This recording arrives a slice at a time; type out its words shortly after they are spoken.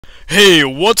Hey,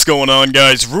 what's going on,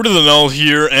 guys? Root of the Null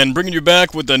here, and bringing you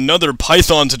back with another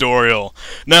Python tutorial.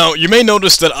 Now, you may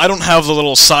notice that I don't have the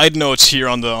little side notes here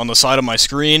on the side of my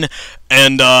screen,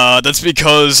 and that's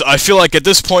because I feel like at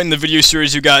this point in the video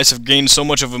series, you guys have gained so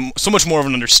much more of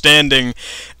an understanding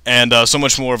and so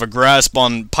much more of a grasp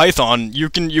on Python.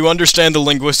 You understand the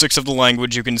linguistics of the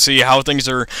language. You can see how things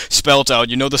are spelt out.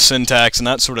 You know the syntax and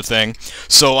that sort of thing.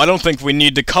 So I don't think we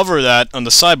need to cover that on the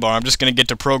sidebar. I'm just going to get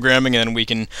to programming, and we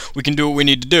can do what we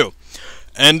need to do.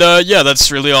 And yeah,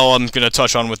 that's really all I'm going to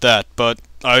touch on with that. But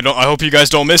I hope you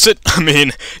guys don't miss it. I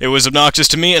mean, it was obnoxious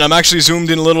to me, and I'm actually zoomed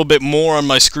in a little bit more on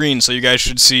my screen, so you guys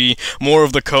should see more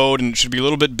of the code, and it should be a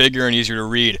little bit bigger and easier to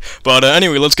read. But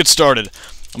anyway, let's get started.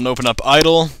 I'm going to open up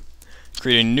idle,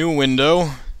 create a new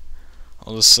window.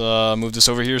 I'll just move this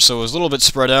over here so it's a little bit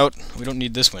spread out. We don't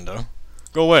need this window.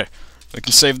 Go away. We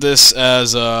can save this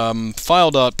as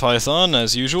file.python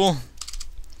as usual.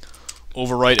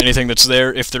 Overwrite anything that's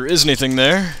there if there is anything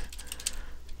there.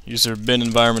 User bin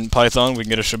environment Python. We can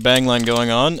get a shebang line going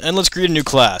on, and let's create a new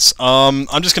class. I'm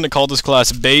just going to call this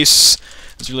class base.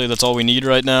 That's all we need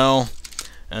right now.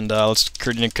 And let's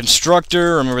create a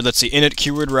constructor. Remember, that's the init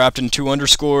keyword wrapped in 2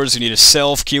 underscores. You need a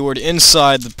self keyword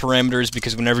inside the parameters,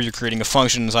 because whenever you're creating a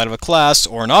function inside of a class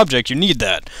or an object, you need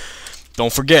that.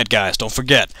 Don't forget, guys, don't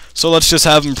forget. So let's just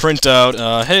have them print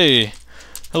out, hey,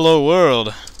 hello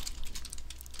world.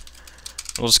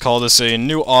 We'll just call this a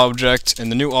new object,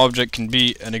 and the new object can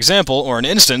be an example or an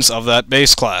instance of that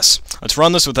base class. Let's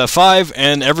run this with F5,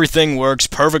 and everything works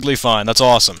perfectly fine. That's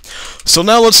awesome. So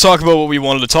now let's talk about what we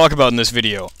wanted to talk about in this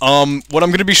video. What I'm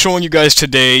going to be showing you guys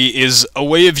today is a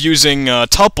way of using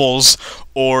tuples,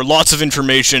 or lots of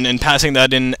information, and passing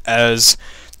that in as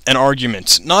an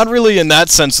argument. Not really in that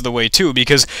sense of the way, too,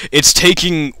 because it's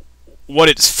taking what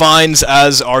it finds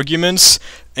as arguments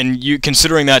and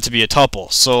considering that to be a tuple.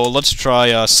 So let's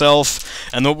try self,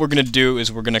 and what we're going to do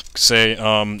is we're going to say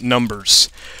numbers.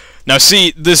 Now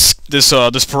see, this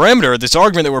parameter, this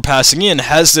argument that we're passing in,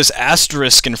 has this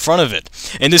asterisk in front of it,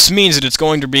 and this means that it's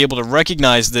going to be able to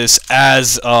recognize this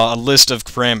as a list of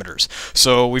parameters.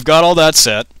 So we've got all that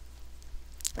set,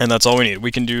 and that's all we need.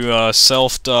 We can do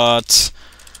self.numbers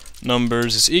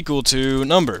is equal to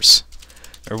numbers,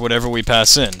 or whatever we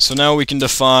pass in. So now we can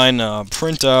define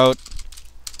printout.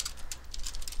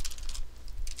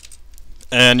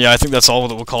 And yeah, I think that's all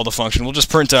that we'll call the function. We'll just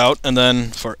print out, and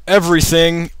then for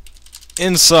everything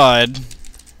inside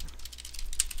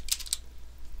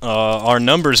our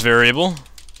numbers variable,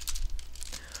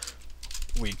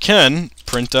 we can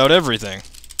print out everything.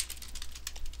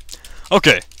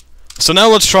 Okay, so now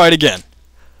let's try it again.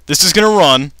 This is going to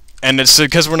run, and it's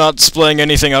because we're not displaying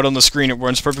anything out on the screen, it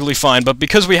runs perfectly fine. But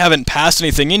because we haven't passed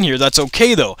anything in here, that's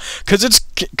okay though, because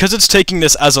it's taking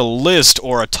this as a list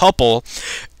or a tuple.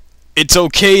 It's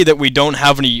okay that we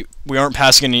aren't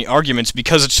passing any arguments,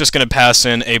 because it's just going to pass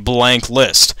in a blank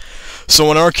list.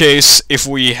 So in our case, if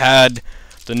we had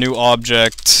the new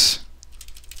object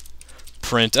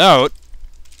print out,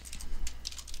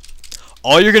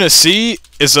 all you're going to see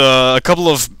is a couple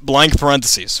of blank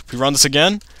parentheses. If we run this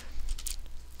again,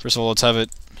 first of all, let's have it.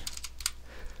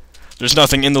 There's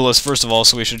nothing in the list, first of all,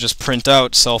 so we should just print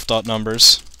out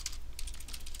self.numbers.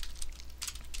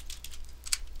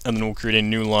 And then we'll create a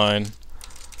new line.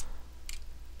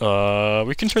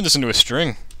 We can turn this into a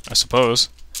string, I suppose.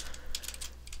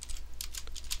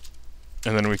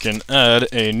 And then we can add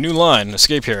a new line, an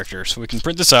escape character. So we can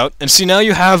print this out, and see, now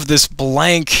you have this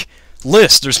blank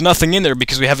list. There's nothing in there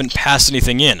because we haven't passed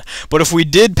anything in. But if we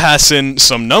did pass in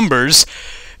some numbers,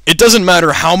 it doesn't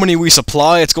matter how many we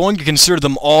supply, it's going to consider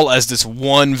them all as this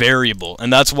one variable,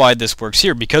 and that's why this works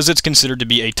here, because it's considered to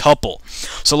be a tuple.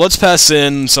 So let's pass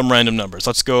in some random numbers.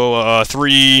 Let's go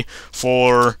 3,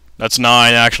 4, that's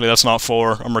 9, actually that's not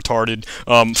 4, I'm retarded,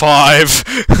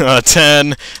 5,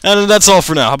 10, and that's all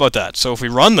for now. How about that? So if we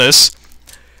run this,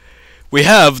 we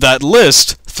have that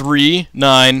list 3,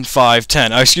 9, 5,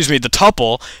 10. Excuse me, the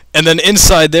tuple, and then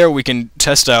inside there we can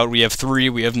test out. We have 3,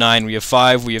 we have 9, we have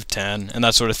 5, we have 10, and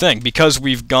that sort of thing. Because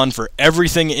we've gone for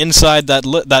everything inside that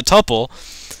tuple,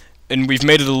 and we've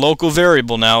made it a local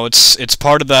variable now. It's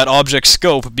part of that object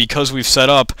scope because we've set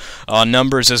up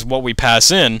numbers as what we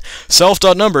pass in.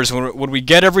 Self.numbers, when we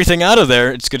get everything out of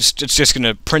there, it's just going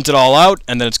to print it all out,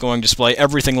 and then it's going to display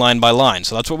everything line by line.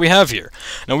 So that's what we have here.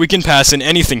 Now we can pass in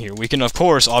anything here. We can, of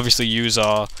course, obviously use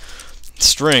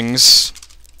strings,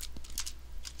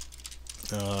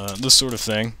 this sort of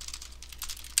thing.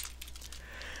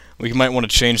 We might want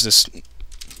to change this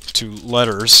to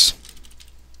letters.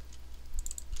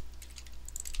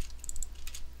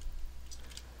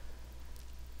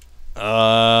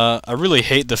 I really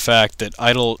hate the fact that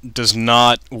idle does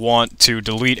not want to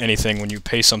delete anything when you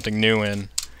paste something new in.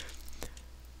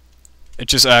 It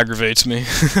just aggravates me.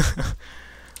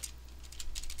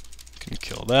 Can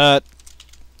kill that.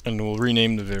 And we'll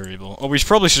rename the variable. Oh, we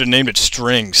probably should have named it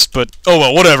strings, but oh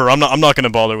well, whatever. I'm not going to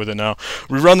bother with it now.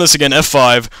 We run this again,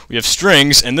 F5. We have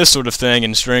strings and this sort of thing,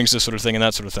 and strings, this sort of thing, and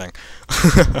that sort of thing.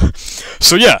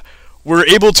 So yeah, we're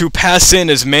able to pass in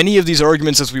as many of these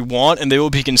arguments as we want, and they will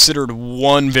be considered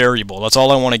one variable. That's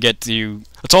all I want to get to you.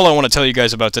 That's all I want to tell you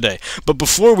guys about today. But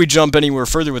before we jump anywhere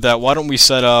further with that, why don't we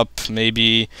set up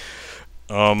maybe,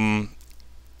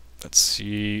 let's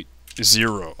see,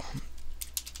 0.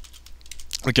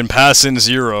 We can pass in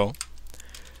 0,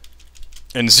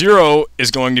 and 0 is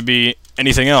going to be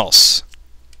anything else.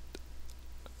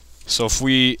 So if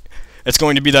it's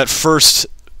going to be that first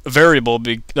variable,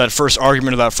 that first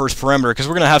argument of that first parameter, because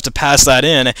we're going to have to pass that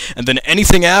in, and then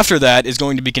anything after that is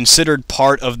going to be considered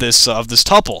part of this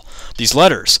tuple, these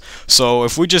letters. So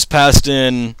if we just passed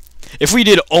in, if we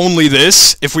did only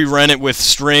this, if we ran it with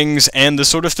strings and this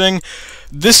sort of thing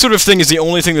is the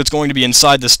only thing that's going to be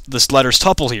inside this letter's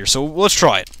tuple here. So let's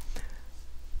try it.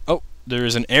 Oh, there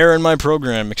is an error in my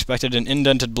program. Expected an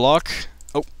indented block.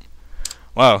 Oh,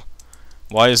 wow.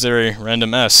 Why is there a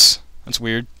random S? That's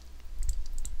weird.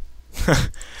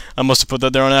 I must have put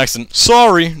that there on accident.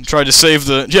 Sorry. Try to save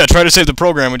the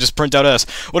program and just print out S.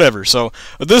 Whatever. So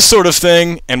this sort of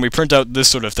thing, and we print out this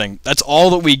sort of thing. That's all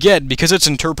that we get because it's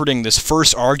interpreting this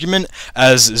first argument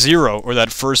as 0, or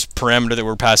that first parameter that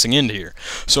we're passing into here.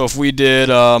 So if we did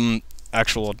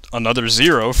another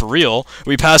 0 for real,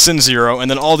 we pass in 0,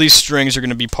 and then all these strings are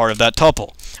going to be part of that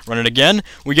tuple. Run it again,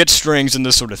 we get strings and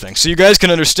this sort of thing. So you guys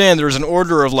can understand there's an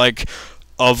order of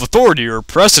of authority or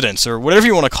precedence or whatever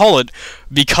you want to call it.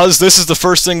 Because this is the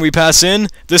first thing we pass in,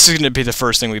 this is going to be the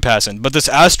first thing we pass in. But this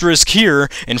asterisk here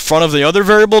in front of the other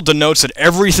variable denotes that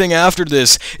everything after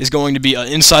this is going to be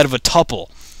inside of a tuple.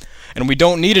 And we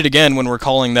don't need it again when we're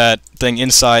calling that thing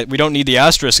inside. We don't need the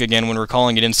asterisk again when we're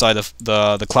calling it inside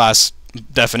the class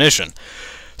definition.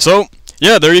 So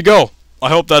yeah, there you go. I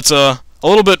hope that's a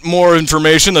little bit more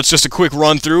information. That's just a quick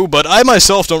run through, but I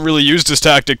myself don't really use this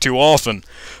tactic too often.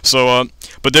 So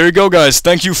but there you go, guys.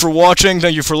 Thank you for watching,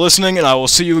 thank you for listening, and I will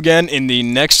see you again in the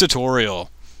next tutorial.